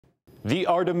The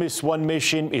Artemis-I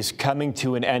mission is coming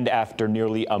to an end after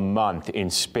nearly a month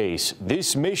in space.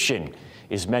 This mission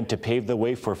is meant to pave the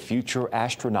way for future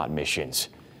astronaut missions.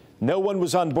 No one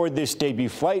was on board this debut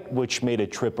flight, which made a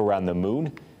trip around the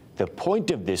moon. The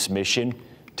point of this mission,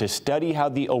 to study how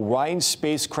the Orion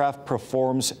spacecraft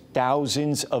performs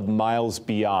thousands of miles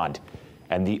beyond.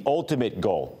 And the ultimate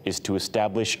goal is to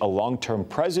establish a long-term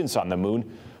presence on the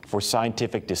moon for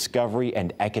scientific discovery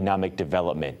and economic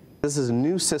development. This is a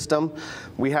new system.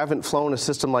 We haven't flown a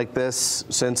system like this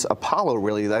since Apollo,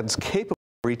 really, that's capable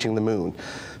of reaching the moon.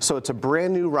 So it's a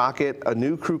brand new rocket, a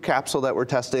new crew capsule that we're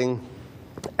testing,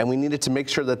 and we needed to make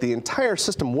sure that the entire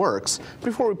system works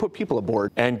before we put people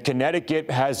aboard. And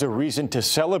Connecticut has a reason to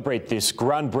celebrate this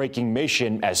groundbreaking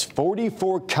mission, as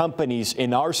 44 companies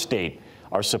in our state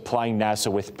are supplying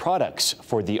NASA with products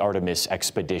for the Artemis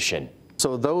expedition.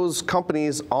 So those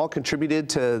companies all contributed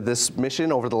to this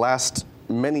mission over the last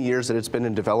many years that it's been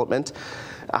in development.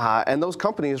 And those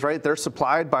companies, right, they're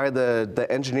supplied by the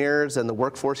engineers and the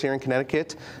workforce here in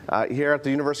Connecticut. Here at the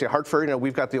University of Hartford,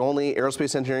 we've got the only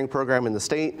aerospace engineering program in the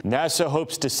state. NASA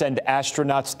hopes to send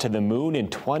astronauts to the moon in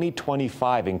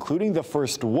 2025, including the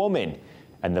first woman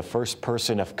and the first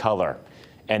person of color.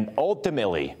 And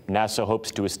ultimately, NASA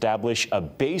hopes to establish a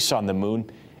base on the moon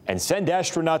and send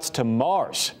astronauts to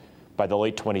Mars by the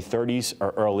late 2030s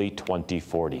or early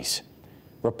 2040s.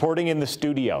 Reporting in the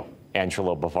studio,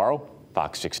 Angelo Bavaro,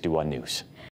 Fox 61 News.